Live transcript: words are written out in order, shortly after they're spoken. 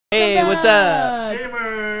Hey, what's up?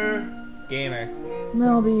 Gamer.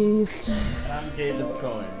 Melbeast. And I'm Gage's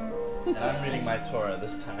Cohen. And I'm reading my Torah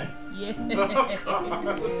this time. Yeah.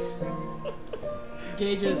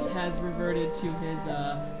 Gage's has reverted to his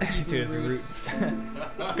To his roots.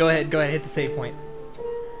 Go ahead, hit the save point.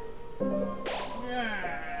 No,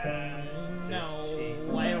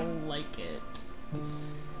 I don't like it.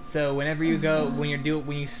 So whenever you go, when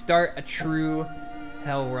you start a true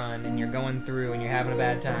hell run and you're going through and you're having a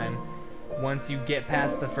bad time, once you get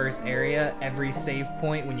past the first area, every save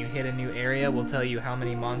point when you hit a new area will tell you how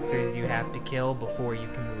many monsters you have to kill before you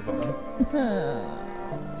can move on.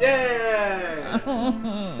 Yeah!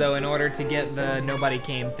 So in order to get the nobody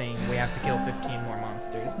came thing, we have to kill 15 more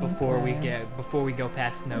monsters before we go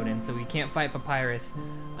past Snowden. So we can't fight Papyrus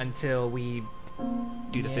until we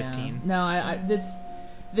do the 15. No,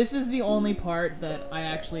 this is the only part that I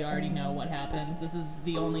actually already know what happens. This is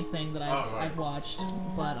the only thing that I've watched.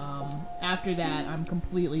 But after that, I'm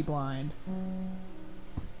completely blind.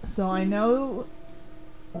 So I know.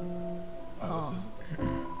 Oh.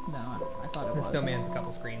 No, I thought it was. The snowman's a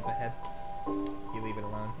couple screens ahead. You leave it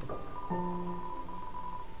alone.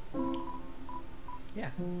 Yeah.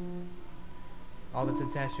 All that's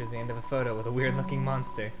attached is the end of a photo with a weird-looking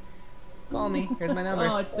monster. Call me. Here's my number.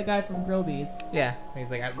 Oh, it's the guy from Grillby's. Yeah. He's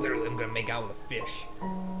like, I literally am gonna make out with a fish.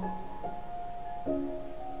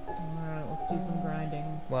 Alright, let's do some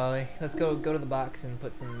grinding. Well, let's go to the box and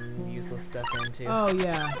put some useless stuff in too. Oh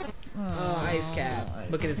yeah. Oh, Ice Cap.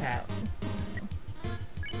 Look at his hat.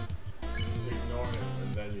 Ignore him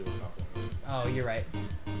and then you look up. Oh, you're right.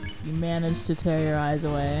 You managed to tear your eyes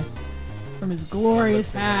away from his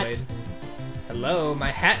glorious hat. Hello, my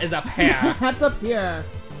hat is up here. Hat's up here.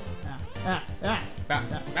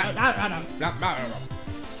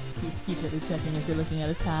 He's secretly checking if you're looking at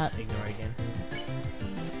his hat. Ignore it again.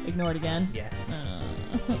 Ignore it again? Yeah.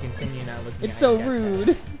 You continue not looking It's at so Ice Cap's rude.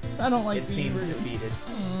 hat. I don't like It being seems rude. defeated.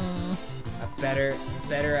 A better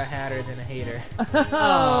a hatter than a hater.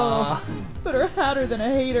 Oh, better a hatter than a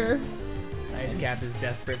hater. Ice Cap is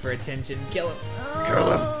desperate for attention. Kill him.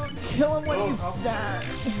 Kill him when he's sad.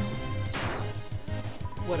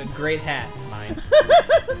 What a great hat, mine.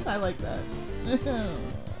 I like that.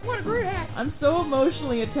 What a great hat. I'm so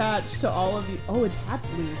emotionally attached to all of the. Oh, its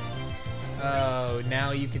hat's loose. Oh,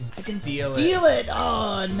 now you can I can steal it.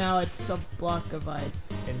 Oh, now it's a block of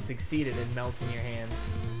ice. And succeeded and melts in your hands.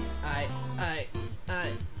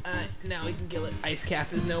 Now we can kill it. Ice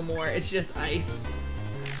Cap is no more. It's just ice.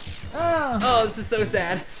 Oh, this is so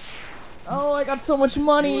sad. Oh, I got so much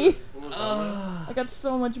money. Oh. I got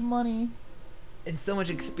so much money. And so much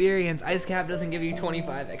experience. Ice Cap doesn't give you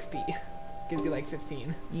 25 XP. Gives you like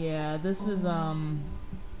 15. Yeah, this is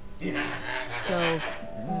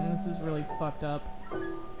this is really fucked up.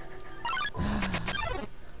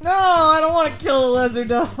 No, I don't want to kill a lizard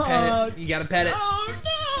dog. Pet it. You gotta pet it. Oh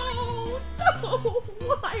no!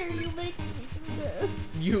 Why are you making me do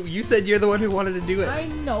this? You said you're the one who wanted to do it. I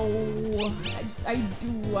know. I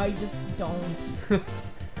do. I just don't.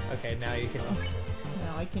 Okay, now you can.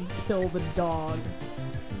 Now I can kill the dog.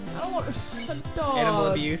 I don't want a dog. Animal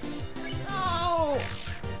abuse. No!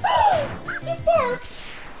 It barked!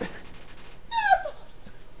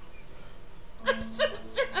 I'm so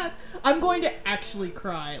sad. I'm going to actually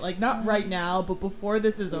cry. Like, not right now, but before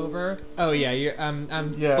this is over. Oh yeah, I'm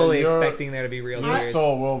fully expecting there to be real Your tears.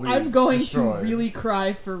 soul will be I'm going destroyed. to really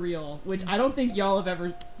cry for real, which I don't think y'all have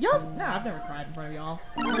ever. No, I've never cried in front of y'all.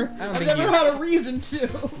 I've never had a reason to.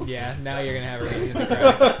 Yeah, now you're gonna have a reason to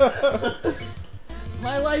cry.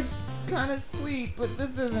 My life's kind of sweet, but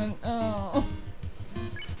this isn't. Oh.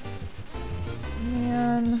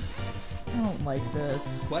 Man. I don't like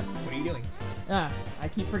this. What? What are you doing? I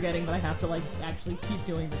keep forgetting that I have to, like, actually keep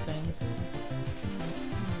doing the things.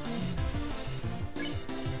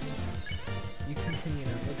 You continue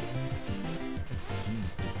not looking.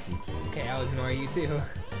 Okay, I'll ignore you too.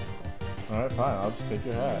 Alright, fine. I'll just take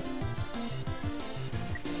your hat.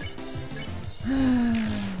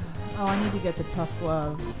 Oh, I need to get the tough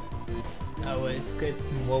glove. Oh, it's good.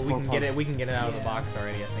 Well, we can get it. We can get it out of the box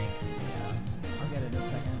already, I think. Yeah, I'll get it in a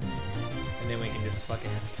second. And then we can just fucking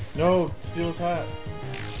No, steal his hat.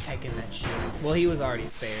 take in that shit. Well, he was already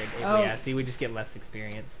spared. Oh. Yeah, see, we just get less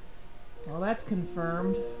experience. Well, that's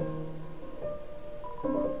confirmed.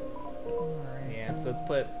 Alright. Yeah, so let's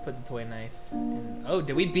put the toy knife in. Oh,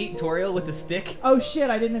 did we beat Toriel with a stick? Oh shit,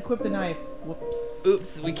 I didn't equip the knife. Whoops.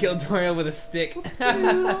 Oops, we killed Toriel with a stick.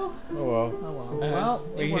 Oh Oh well. well. Well,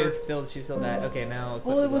 it worked. She still died. Okay, now.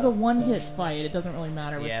 Well, it was a one-hit fight. It doesn't really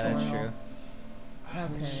matter with Yeah, that's Toriel. true.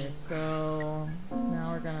 Okay, so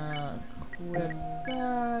now we're gonna equip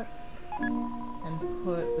that, and and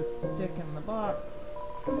put the stick in the box.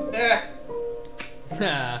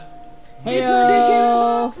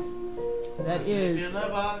 Heyo! That is, In the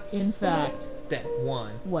box. in fact, Step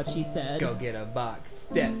 1. what she said. Go get a box.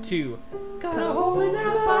 Step 2. Cut a hole in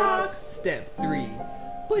that box. Step 3.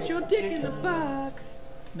 Put your dick in the box.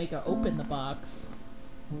 Make her open the box.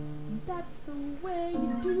 That's the way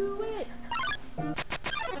you do it.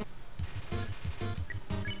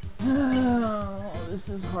 Oh, this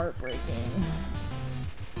is heartbreaking.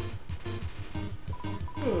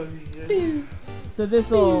 So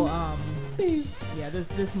this'll, yeah,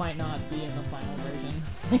 this might not be in the final version.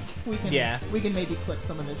 We can maybe clip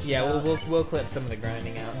some of this shit Yeah, out. we'll clip some of the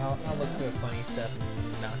grinding out. I'll look for the funny stuff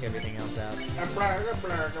and knock everything else out.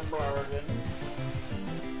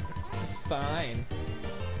 Fine.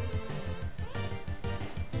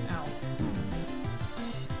 Ow.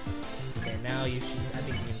 Okay, now you should. I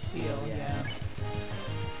think you can steal. Yeah.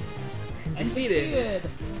 Succeeded.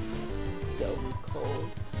 So cold.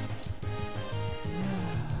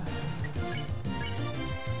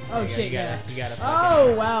 Oh You shit, gotta- yeah. you gotta Oh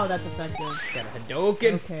fucking- wow, that's effective. Got a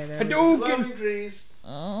Hadouken. Okay, there we go. Hadouken. Increased.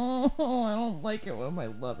 Oh, I don't like it when my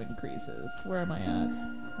love increases. Where am I at?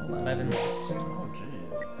 11. Oh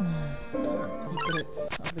jeez. Secrets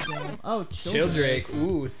of the game. Oh, Childrake.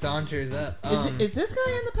 Ooh, saunters up. Is this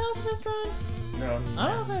guy in the pacifist run? No. I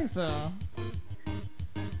don't think so.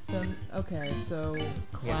 So, okay, so yeah,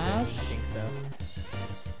 Clash. I think so.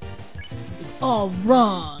 It's all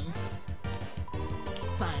wrong.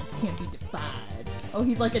 Defiance can't be defied. Oh,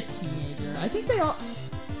 he's like a teenager. I think they all.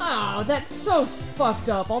 Oh, that's so fucked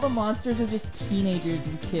up. All the monsters are just teenagers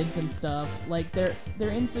and kids and stuff. Like they're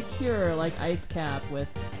insecure, like Ice Cap with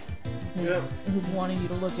his wanting you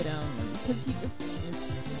to look at him because he just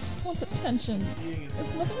wants attention.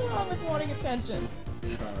 There's nothing wrong with wanting attention.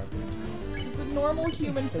 It's a normal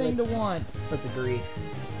human thing to want. Let's agree.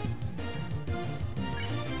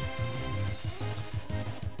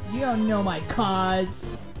 You don't know my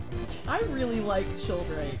cause. I really like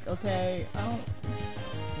Childrake, okay? I don't...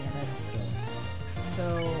 Damn it.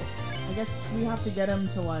 So, I guess we have to get him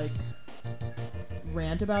to, like,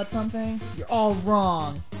 rant about something. You're all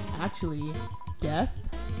wrong. Actually, death?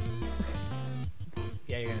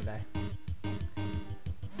 Yeah, you're gonna die.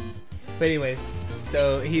 But anyways,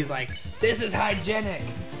 so he's like, this is hygienic.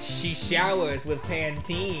 She showers with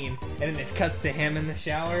Pantene, and then it cuts to him in the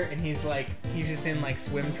shower, and he's just in like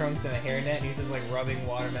swim trunks and a hairnet, and he's just like rubbing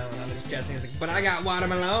watermelon on his chest, and he's like, but I got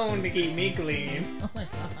watermelon to keep me clean. Oh my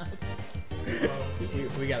god.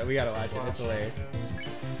 we gotta watch it. It's hilarious.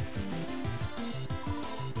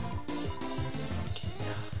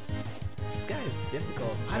 This guy is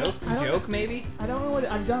difficult. I don't- Joke maybe? I don't know what...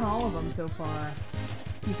 I've done all of them so far.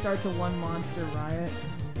 He starts a one-monster riot.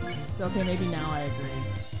 So, okay, maybe now I agree.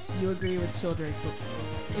 You agree with Childrake.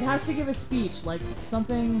 It has to give a speech, like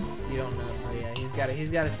something... You don't know. Oh yeah, he's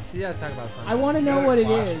gotta talk about something. I want to know what it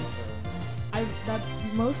is. That's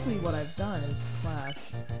mostly what I've done is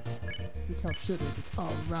Clash. You tell Childrake it's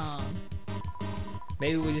all wrong.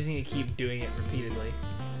 Maybe we just need to keep doing it repeatedly.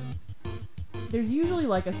 There's usually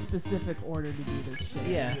like a specific order to do this shit.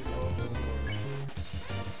 Yeah.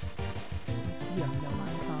 You don't know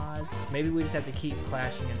my cause. Maybe we just have to keep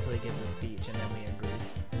clashing until he gives a speech, and then we agree.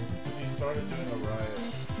 He started doing a riot.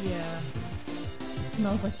 Yeah. It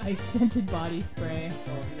smells like ice-scented body spray.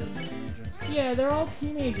 Oh, he is a teenager. Yeah, they're all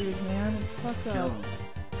teenagers, man. It's fucked up.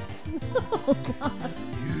 Oh god.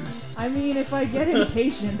 I mean, if I get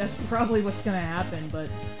impatient, that's probably what's gonna happen, but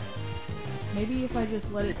maybe if I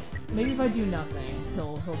just let it... Maybe if I do nothing,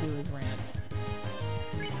 he'll do his rant.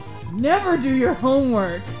 Never do your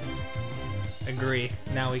homework! Agree.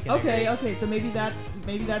 Now we can Okay, agree. okay, so maybe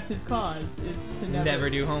that's his cause, is to Never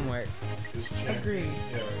do homework. Just change. agree.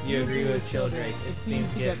 Yeah, right. You agree with Childrake. It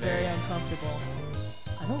seems to get very uncomfortable.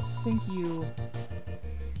 I don't think you...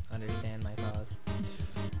 Understand my cause.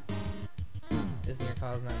 Isn't your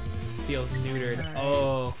cause not... Feels neutered. Alright.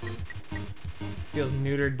 Oh. Feels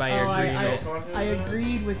neutered by your agreement. I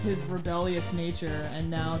agreed with his rebellious nature, and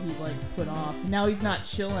now he's like put off. Now he's not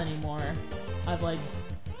chill anymore. I've like...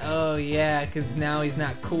 Oh yeah, because now he's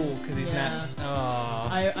not cool, because he's Yeah. not... Oh.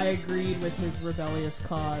 I agreed with his rebellious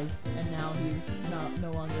cause, and now he's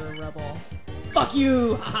no longer a rebel. Fuck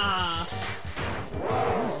you! Ha!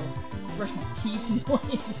 Oh, brush my teeth and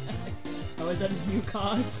oh, is that his new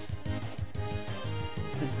cause?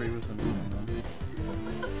 I agree with him.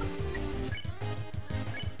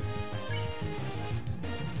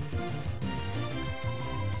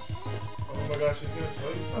 Oh my gosh, he's gonna tell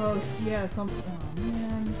you something. Oh, yeah, something. Oh,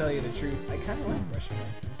 man. To tell you the truth, I kind of like brushing my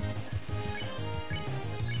teeth.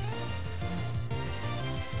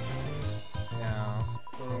 No.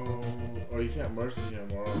 can't mercy him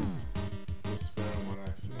or else we'll spare him on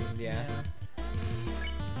accident. Yeah.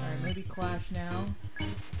 Alright, maybe Clash now.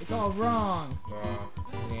 It's all wrong. Nah,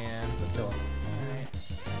 Yeah, but still. Alright, I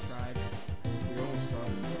tried. we almost got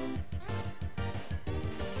it, bro.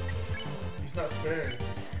 He's not sparing.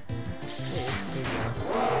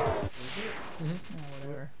 Oh,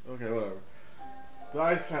 whatever. Okay, whatever. The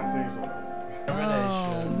ice cap thing is over.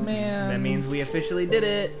 Oh, man. That means we officially did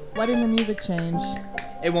it. Why didn't the music change?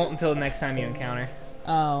 It won't until the next time you encounter.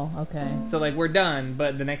 Oh, okay. So like we're done,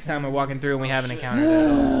 but the next time we're walking through and we haven't encountered it.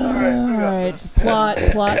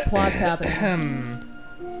 Alright, plot's happening.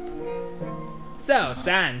 So,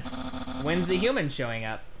 Sans, when's the human showing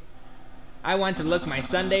up? I want to look my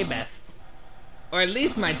Sunday best. Or at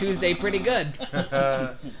least my Tuesday pretty good.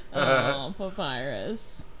 Oh,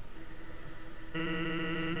 Papyrus.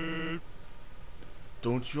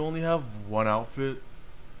 Don't you only have one outfit?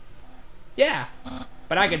 Yeah,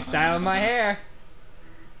 but I can style my hair.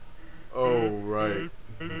 Oh, right.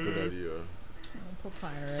 Good idea. Oh,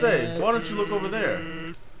 Papyrus. Say, why don't you look over there?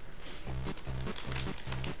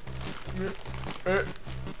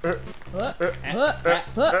 And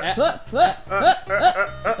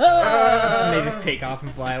they just take off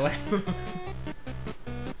and fly away.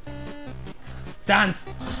 Sans!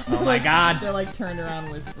 Oh my god. They're like turned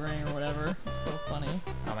around whispering or whatever. It's so funny.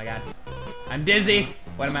 Oh my god. I'm dizzy.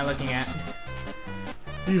 What am I looking at?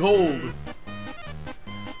 Behold!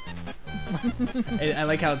 I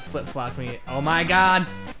like how it's flip-flopped me. Oh my god.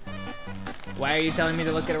 Why are you telling me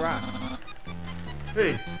to look at a rock?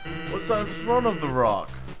 Hey, what's that in front of the rock?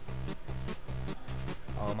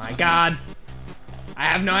 Oh my god. I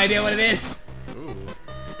have no idea what it is. Ooh.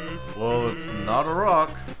 Well, it's not a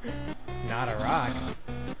rock. Not a rock.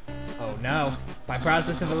 Oh no. By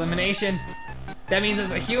process of elimination. That means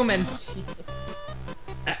it's a human. Jesus.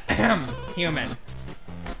 Human.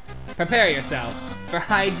 Prepare yourself for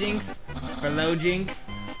hijinks, for low jinks,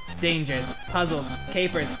 dangers, puzzles,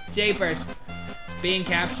 capers, japers, being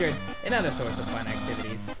captured, and other sorts of fun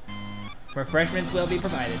activities. Refreshments will be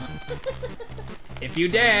provided. If you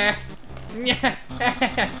dare.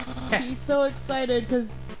 He's so excited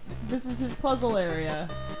because this is his puzzle area.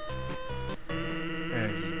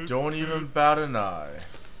 And you don't even bat an eye.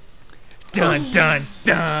 Dun dun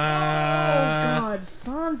dun. Oh god,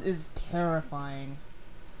 Sans is terrifying.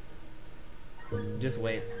 Just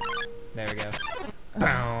wait. There we go.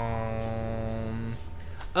 Boom.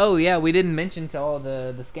 Oh yeah, we didn't mention to all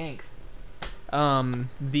the skanks.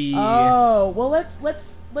 Oh, well let's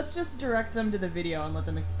just direct them to the video and let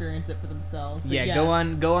them experience it for themselves. But yeah, yes.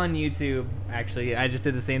 go on YouTube. Actually, I just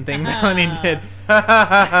did the same thing Melanie did.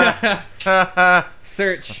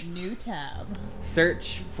 Search New tab.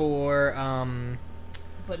 for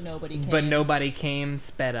But nobody came. but nobody came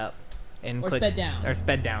sped up and Or click sped down. or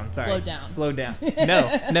sped down. Sorry. Slowed down. Slow down.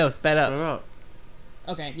 No, sped Shut up. up.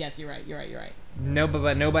 Okay, yes, you're right. No,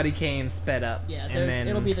 but nobody came sped up. Yeah, and then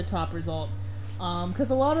it'll be the top result. Because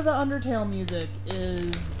a lot of the Undertale music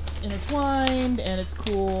is intertwined and it's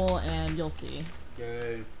cool, and you'll see.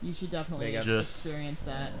 Okay. You should definitely There you go. experience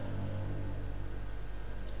that.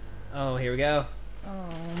 Oh, here we go. Oh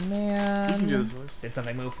You can man. get his voice. Did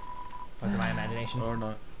something move? Was it my imagination? Or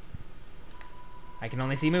not. I can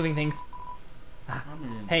only see moving things.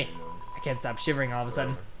 Hey, I can't stop shivering all of a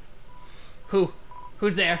sudden.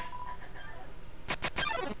 Who's there?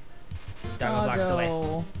 Doggo blocks away.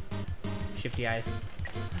 Doggo. Shifty eyes.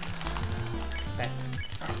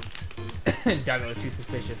 Doggo is too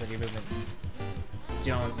suspicious of your movements.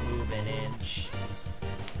 Don't move an inch.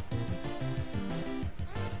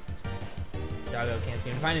 Doggo can't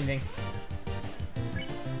seem to find anything.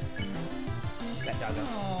 That doggo.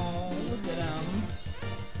 Oh, look at him.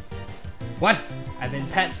 What? I've been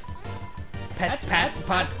pet. Pet, pat,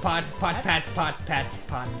 pot, pot, pot, pat, pot, pat,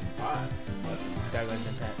 pot. Doggo's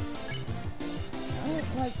been pet. I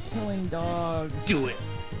don't like killing dogs. Do it.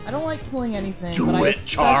 I don't like killing anything, Do but I it,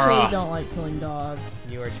 especially Chara. don't like killing dogs.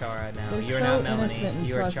 You are Chara now. They're You're so not Melanie. innocent and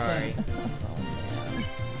You are trusting. Chari. Oh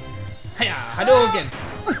Hiya! Hadouken!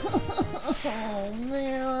 man. Oh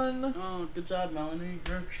man. Oh, good job, Melanie.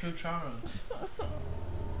 You're Chara. This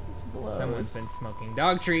blows. Someone's been smoking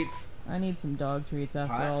dog treats. I need some dog treats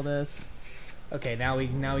after Hi. all this. Okay, now we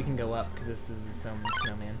can go up because this is some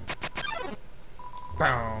snowman.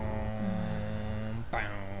 Boom,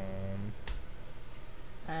 boom.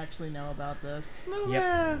 I actually know about this.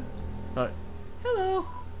 Yep. Hi. Hello,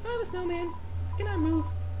 I'm a snowman. Can I move?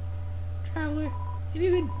 Traveler, if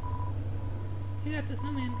you could get out the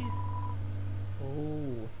snowman, please.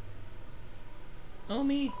 Oh. Oh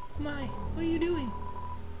me, oh my, what are you doing?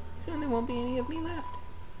 Soon there won't be any of me left.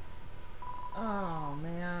 Oh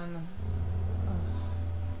man.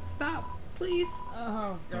 stop, please.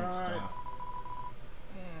 Oh Don't god. stop.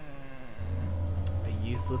 A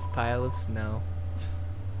useless pile of snow.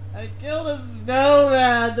 I killed a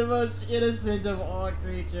snowman, the most innocent of all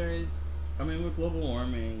creatures. I mean, with global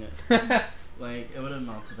warming, like, it would have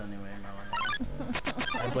melted anyway.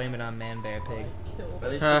 I blame it on Man Bear Pig. Killed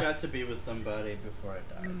At least I got to be with somebody before I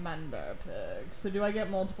died. Manbear Pig. So do I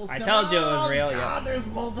get multiple I snowman? told you it was real, Oh yeah. god, there's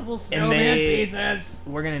multiple snowman pieces.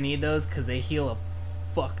 We're gonna need those because they heal a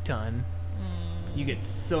fuck ton. You get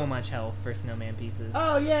so much health for snowman pieces.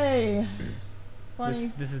 Oh, yay. Funny.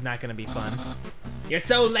 This is not gonna be fun. You're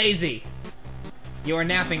so lazy. You are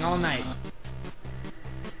napping all night.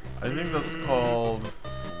 I think that's called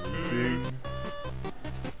sleeping.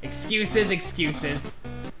 Excuses, excuses.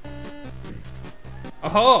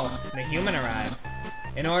 Oh, the human arrives.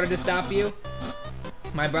 In order to stop you,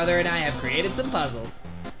 my brother and I have created some puzzles.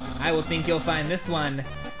 I will think you'll find this one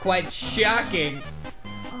quite shocking.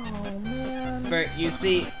 Oh, man. For you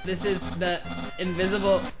see, this is the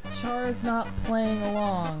invisible. Char is not playing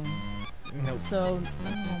along. Nope. So,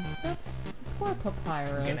 that's poor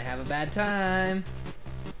Papyrus. I'm gonna have a bad time.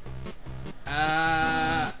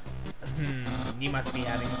 You must be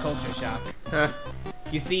having a culture shock.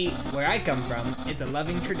 You see, where I come from, it's a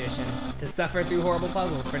loving tradition to suffer through horrible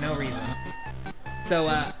puzzles for no reason. So,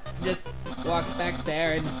 just walk back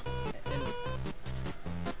there and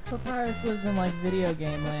Papyrus lives in, like, video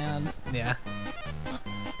game land. yeah.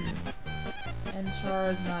 And Char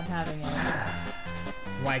is not having it.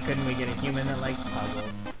 Why couldn't we get a human that likes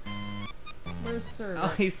puzzles? Where's Sir? Oh,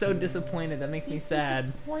 he's so disappointed. That makes me He's sad.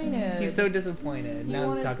 disappointed. He's so disappointed. He Now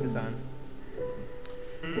wanted- talk to Sans.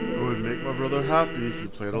 It would make my brother happy if you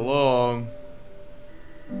played along.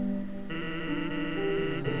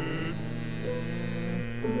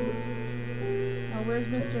 Oh, where's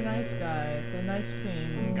Mr. Nice Guy? The nice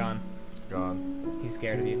cream. Gone. Gone. He's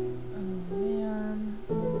scared of you. Oh, man.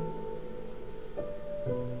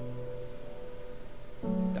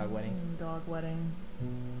 Dog wedding. Dog wedding.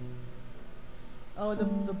 Oh, the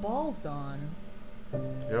ball's gone.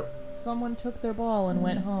 Yep. Someone took their ball and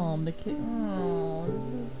went home. The kid. Oh, this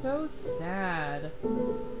is so sad.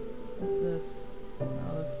 What's this?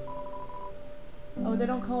 Oh, this. Oh, they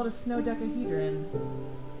don't call it a snow decahedron.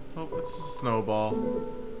 Oh, it's a snowball.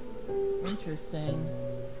 Interesting.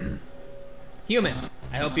 Human,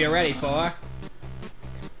 I hope you're ready for.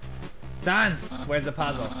 Sans, where's the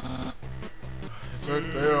puzzle? It's right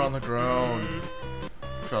there on the ground.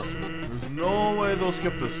 Trust me, there's no way they'll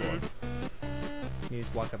skip this one. You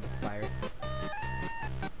just walk up with the fires.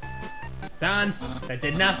 Sans, that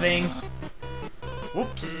did nothing.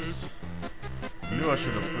 Whoops. I knew I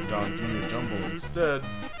should have put down Junior Jumble instead.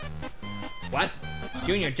 What?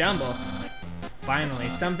 Junior Jumble? Finally,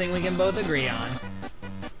 something we can both agree on.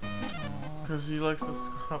 Because he likes to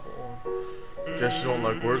scrabble. Guess you don't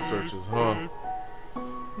like word searches, huh?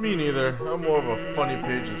 Me neither. I'm more of a funny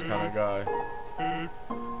pages kind of guy.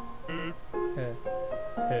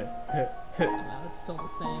 Oh, it's still the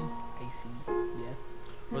same. Icy. Yeah.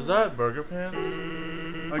 Was that Burger Pants?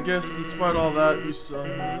 I guess despite all that, you still,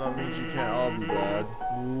 that means you can't all be bad.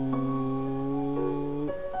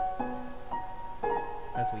 Ooh.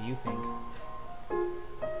 That's what you think.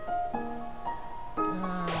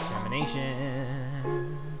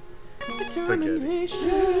 Determination. Spaghetti.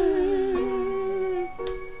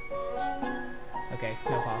 Okay,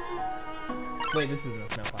 snow puffs. Wait, this isn't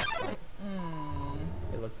the snow puff part.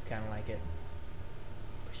 It looked kind of like it.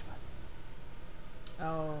 Push button.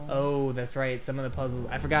 Oh. Oh, that's right. Some of the puzzles.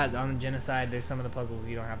 I forgot on the genocide. There's some of the puzzles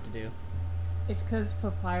you don't have to do. It's because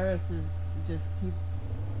Papyrus is just, he's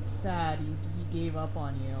sad. He gave up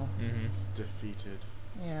on you. Mm-hmm. He's defeated.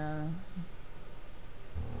 Yeah.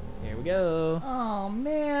 Here we go. Oh,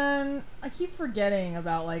 man. I keep forgetting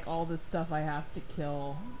about, like, all this stuff I have to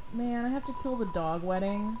kill. Man, I have to kill the dog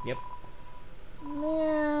wedding. Yep.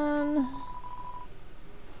 Man.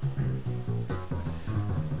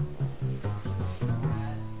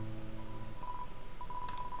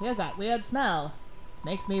 Here's that weird smell.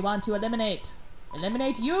 Makes me want to eliminate.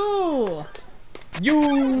 Eliminate you!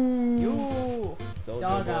 You. You! Soldier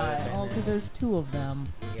Dog boy, eye. man. Oh, because there's two of them.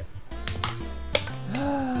 Yep.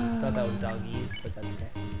 Thought that was doggies, but that's okay.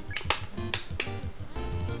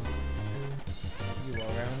 You roll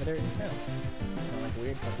around in the dirt and snow. Smell like a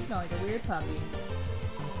weird puppy. Smell like a weird puppy.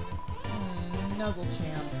 Nuzzle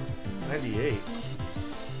champs. 98.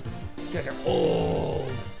 You guys are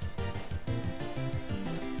old.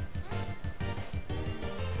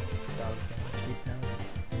 Dogs can re-smell.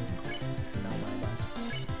 Smell my butt.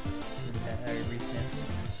 Re-sniff.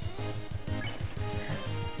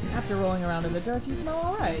 After rolling around in the dirt, you smell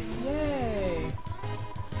alright. Yay!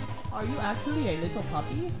 Are you actually a little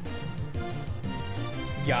puppy?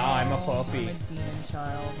 Yeah, I'm a Oh, puppy. I'm a demon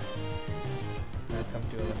child. I've come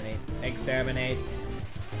to eliminate. Exterminate.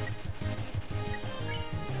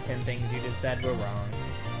 10 things you just said were wrong.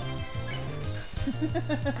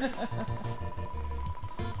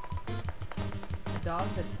 A dog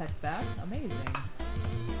that pets back? Amazing.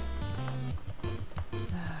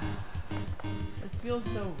 This feels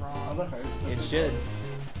so wrong. It should.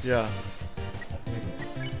 Yeah.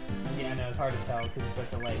 Yeah, no, it's hard to tell because it's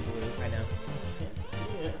such a light blue. I know.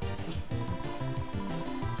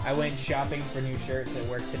 I went shopping for new shirts at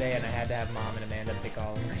work today, and I had to have Mom and Amanda pick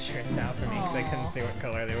all of my shirts out for me because I couldn't Aw. see what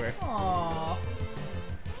color they were. Aww.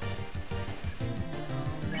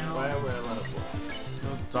 Now, Why are we a lot of black?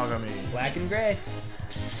 Don't dog on me. Black and gray.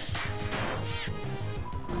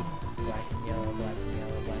 Black and yellow, black and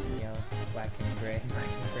yellow, black and yellow, black and gray, black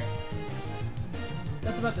and gray.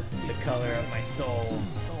 that's about the The stupid color of my soul.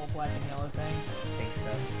 the whole black and yellow thing. I think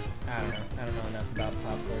so. I don't know. I don't know enough about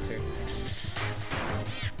pop culture.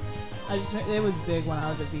 It was big when I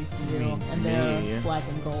was at VCU, and Me. they're black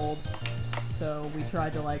and gold. So we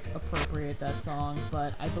tried to like appropriate that song,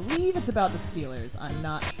 but I believe it's about the Steelers. I'm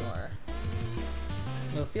not sure.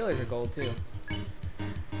 Well, Steelers are gold too.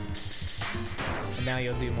 And now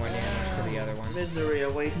you'll do more damage to the other one. Misery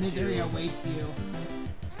awaits Misery you. awaits you.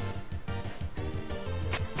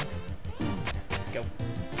 Go.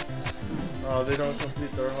 Oh, they don't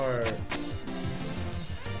complete their heart.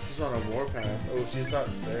 She's on a warpath. Oh, she's not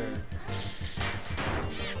spared.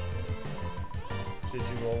 Should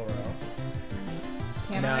you roll around?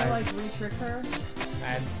 Can No, I I- like re-trick her?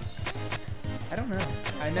 I don't know.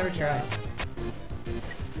 I never tried.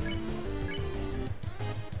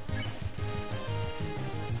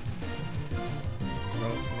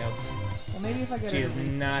 Nope. Nope. Well, maybe if I get She her is to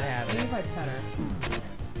re- not having Maybe it. if I pet her.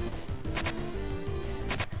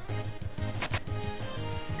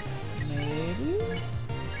 Maybe.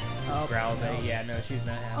 Oh, Growls at no. it. Yeah, no, she's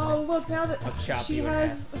not having Oh, it. look, now that I'll chop she you in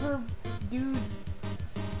has her dude's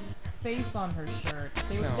face on her shirt.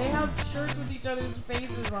 No. They have shirts with each other's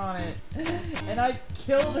faces on it. And I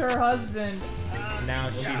killed her husband. Now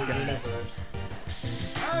she's gonna.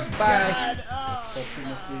 Oh, Bye. God. Oh. That's too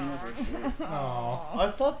much universe. Aww.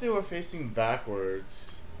 I thought they were facing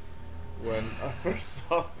backwards when I first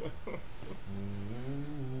saw them.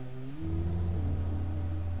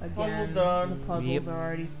 Again, Puzzle's done. the puzzles Yep. are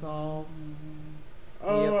already solved.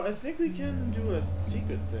 Oh, Yep. I think we can do a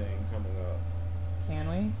secret thing coming up. Can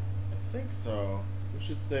we? I think so. We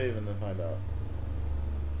should save and then find out.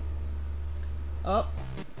 Oh,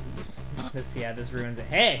 This ruins it.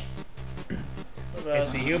 Hey! My bad.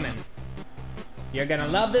 It's a human. You're gonna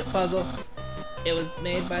love this puzzle. It was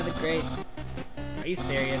made by the great. Are you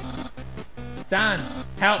serious? Sans,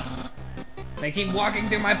 help! They keep walking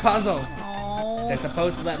through my puzzles. They're oh.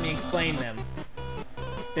 supposed to let me explain them.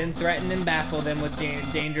 Then threaten and baffle them with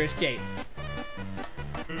dangerous japes.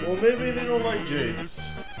 Well, maybe they don't like japes.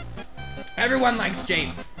 Everyone likes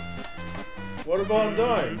japes. What about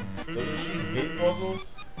Dime? Doesn't she hate puzzles?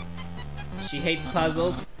 She hates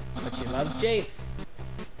puzzles, but she loves japes.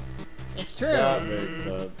 It's true. That makes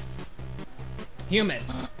sense. Human,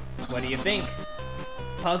 what do you think?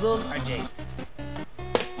 Puzzles or japes?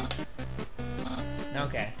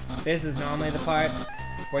 Okay, this is normally the part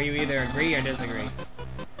where you either agree or disagree.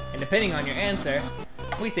 And depending on your answer,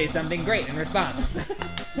 we say something great in response.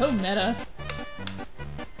 So meta.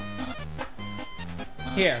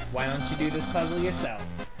 Here, why don't you do this puzzle yourself?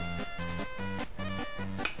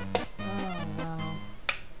 Oh, wow.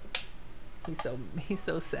 He's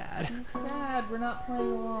so sad. He's sad. We're not playing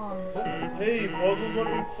along. Hey, puzzles would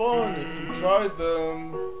be fun if you tried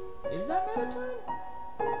them. Is that Mettaton?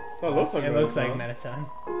 That looks like It looks like Mettaton. Metaton.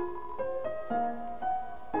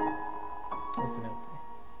 What's the note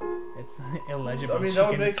say? It's illegible. I mean, that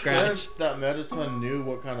would chicken make scratch. sense that Mettaton knew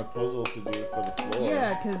what kind of puzzle to do for the floor.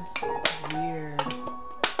 Yeah, because weird.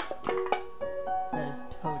 That is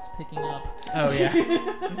totes picking up. Oh yeah.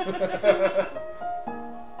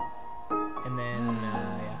 And then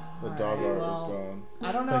yeah. The dog art well, is gone.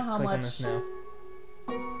 I don't know how click on much. the snow.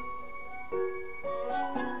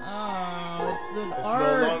 Oh, it's the It's no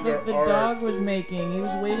art longer that the art. dog was making. He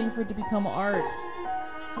was waiting for it to become art.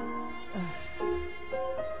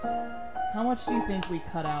 How much do you think we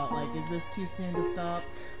cut out? Like, is this too soon to stop?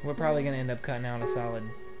 We're probably gonna end up cutting out a solid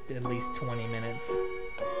at least 20 minutes.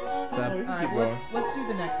 Oh, So you All keep right, going. let's do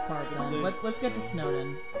the next part Let's then. see. Let's get to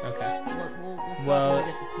Snowden. okay. We'll stop Well, when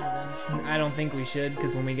we get to Snowden. I don't think we should,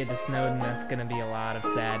 because when we get to Snowden, that's gonna be a lot of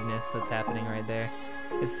sadness that's happening right there.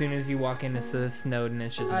 As soon as you walk into Snowden,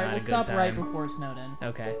 it's just All right, not we'll a good stop time. right before Snowden.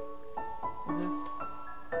 Okay. Is this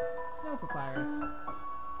Snow papyrus.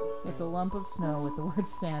 It's a lump of snow with the word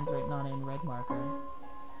sands written on it in red marker.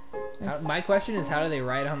 My question is, how do they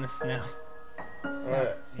write on the snow?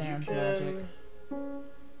 Alright, Sans you magic. can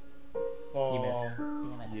fall. You missed.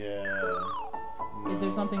 Damn it. Yeah. Is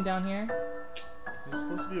there something down here? There's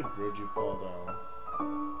supposed to be a bridge you fall down.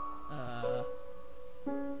 I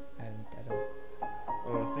don't.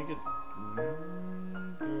 Oh, I think it's.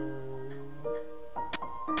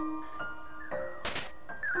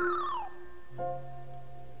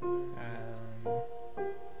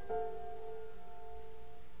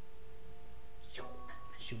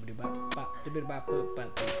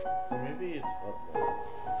 Maybe it's up there.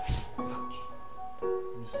 Let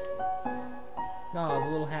me see. No, the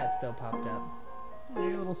little hat still popped up. Oh,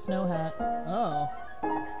 your little snow hat. Oh.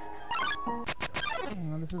 Oh,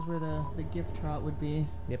 this is where the gift trot would be.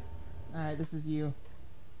 Yep. Alright, this is you.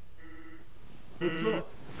 What's up?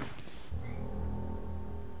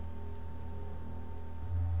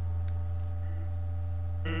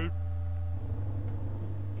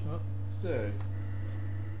 Say,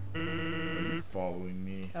 are you following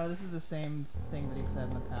me? Oh, this is the same thing that he said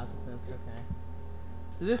in the pacifist. Okay.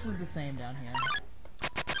 So this is the same down here.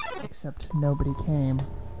 Except nobody came.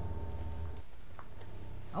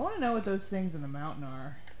 I want to know what those things in the mountain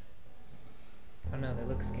are. Oh no, they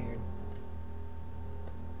look scared.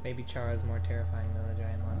 Maybe Chara's more terrifying than the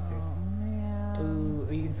giant monsters. Oh man. Ooh,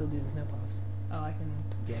 you can still do the snow puffs. Oh, I can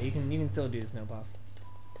Yeah, you can still do the snow puffs.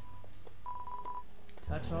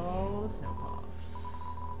 touch all the snow puffs.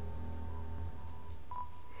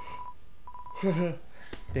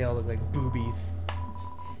 They all look like boobies.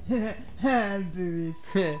 Boobies.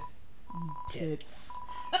 Tits.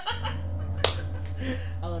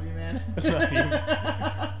 I love you, man. I love you.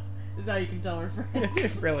 This is how you can tell we're friends.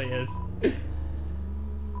 It really is.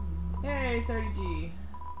 Hey, 30G.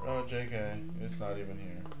 Oh, JK, it's not even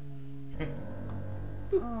here.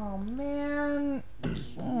 Oh, man.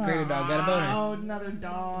 Greater dog got a boner. Oh, another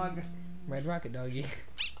dog. Red rocket doggy.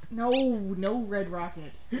 No red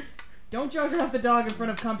rocket. Don't jerk off the dog in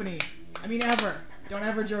front of company. I mean, ever. Don't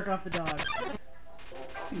ever jerk off the dog.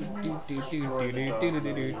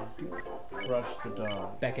 Crush the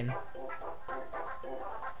dog. Beckon.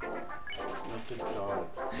 Let the dog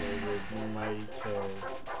stay with mighty toe.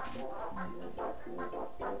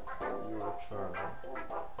 You're a child.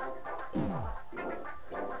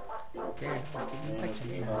 Weird. What's the infection?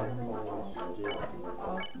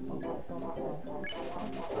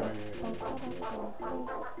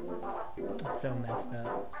 It's so messed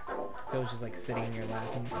up. Phil's just like sitting in your lap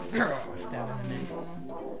and he's like, stabbing the neck.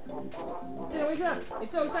 Yeah, wake up.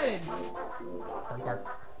 It's so excited. Bark, bark.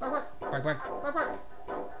 Bark, bark, Bark, bark. bark, bark.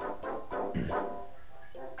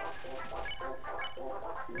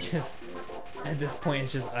 Just, at this point,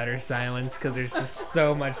 it's just utter silence because there's just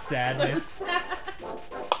so much sadness. So sad.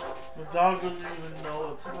 The dog doesn't even know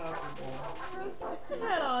what's happening. Just its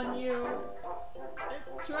head on you. It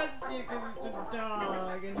trusts you because it's a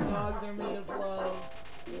dog, and dogs are made of love.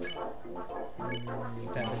 You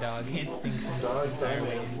pet the dog, it sinks into Dogs the are way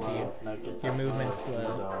made of into you. love. Now get Your that movement's love from the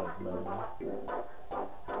slow. dog, man.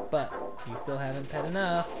 But you still haven't pet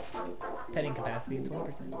enough. Petting capacity at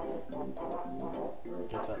 20%.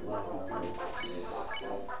 Get that love, man.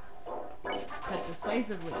 Pet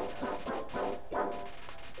decisively.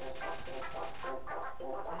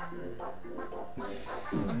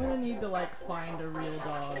 I'm gonna need to like find a real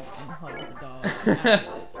dog and hug the dog after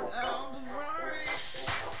this. Oh, I'm sorry.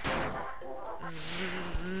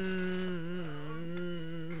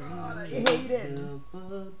 God, I hate it. The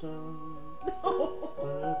dog, No.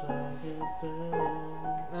 the dog is dead.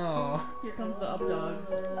 Oh. Here comes the up dog.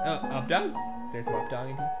 Oh, up dog? There's some up dog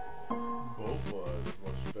in here. Both was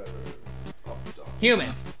much better. Up dog.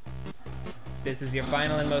 Human! This is your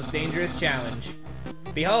final and most dangerous challenge.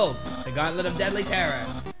 Behold, the Gauntlet of Deadly Terror.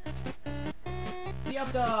 The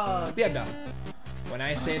up dog. The up dog. When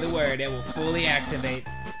I say the word, it will fully activate.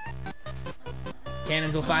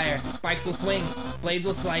 Cannons will fire, spikes will swing, blades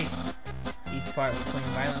will slice. Each part will swing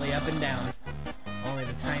violently up and down. Only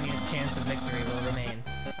the tiniest chance of victory will remain.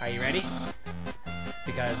 Are you ready?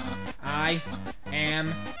 Because I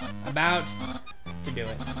am about to do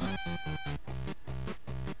it.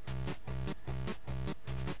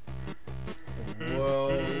 Well,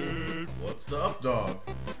 what's the up dog?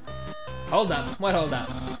 Hold up. What hold up?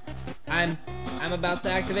 I'm about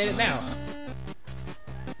to activate it now.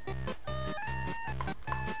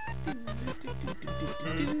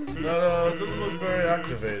 No, it doesn't look very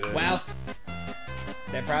activated. Well,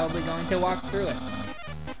 they're probably going to walk through it.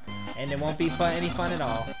 And it won't be any fun at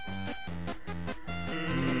all. So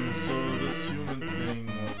this human thing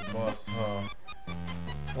was a bust, huh?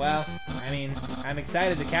 Well, I mean, I'm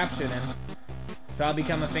excited to capture them, so I'll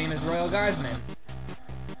become a famous royal guardsman.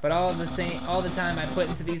 But all the time I put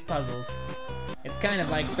into these puzzles, it's kind of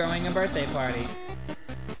like throwing a birthday party.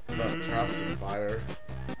 Not traps in fire.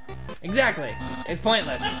 Exactly. It's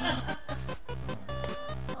pointless.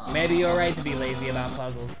 Maybe you're right to be lazy about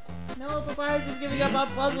puzzles. No, Papyrus is giving up on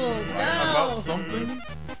puzzles. No! About something?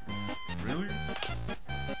 Really?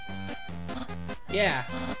 Yeah,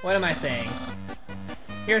 what am I saying?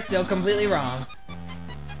 You're still completely wrong.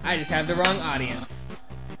 I just have the wrong audience.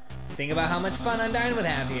 Think about how much fun Undyne would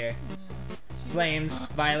have here. Flames,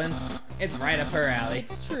 violence, it's right up her alley.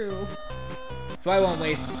 It's true. So I won't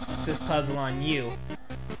waste this puzzle on you.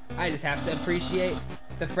 I just have to appreciate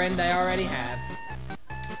the friend I already have.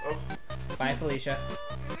 Oh. Bye, Felicia.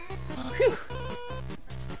 Whew.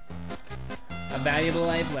 A valuable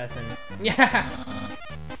life lesson. Yeah!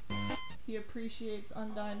 He appreciates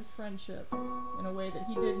Undyne's friendship in a way that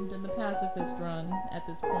he didn't in the pacifist run at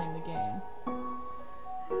this point in the game.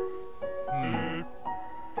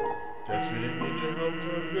 Guess we didn't need your help to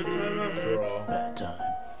have a good time after all. Bad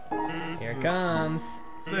time. Here it comes.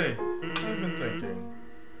 Say, I've been thinking.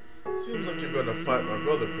 Seems like you're gonna fight my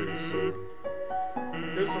brother pretty soon.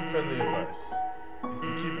 Here's some friendly advice. If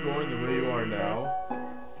you keep going the way you are now,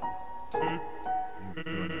 you're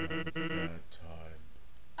gonna have a bad time.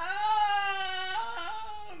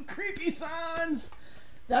 Oh, creepy Sans!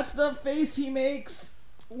 That's the face he makes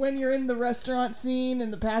when you're in the restaurant scene in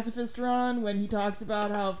the pacifist run, when he talks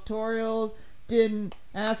about how if Toriel didn't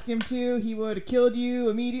ask him to, he would have killed you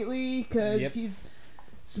immediately because he's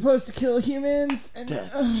supposed to kill humans. And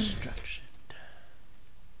Death, destruction.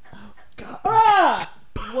 oh god! Ah!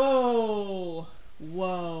 Whoa!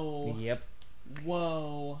 Whoa! Yep.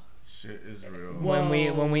 Whoa! Shit is real. Whoa.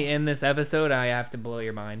 When we end this episode, I have to blow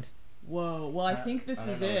your mind. Whoa! Well, I think this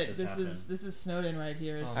I is don't know it. what This just is Snowden right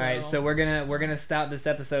here. So. All right, so we're gonna stop this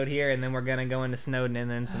episode here, and then we're gonna go into Snowden, and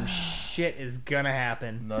then some shit is gonna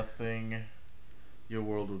happen. Nothing. Your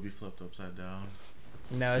world will be flipped upside down.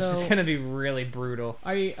 No, it's So- just gonna be really brutal.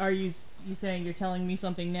 Are you saying you're telling me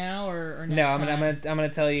something now or next No, time? I'm gonna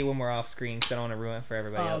tell you when we're off screen because I don't want to ruin it for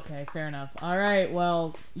everybody Oh, else. okay, fair enough. All right,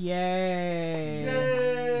 well, yay!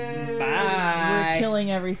 Yay! Bye. We're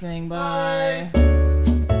killing everything. Bye.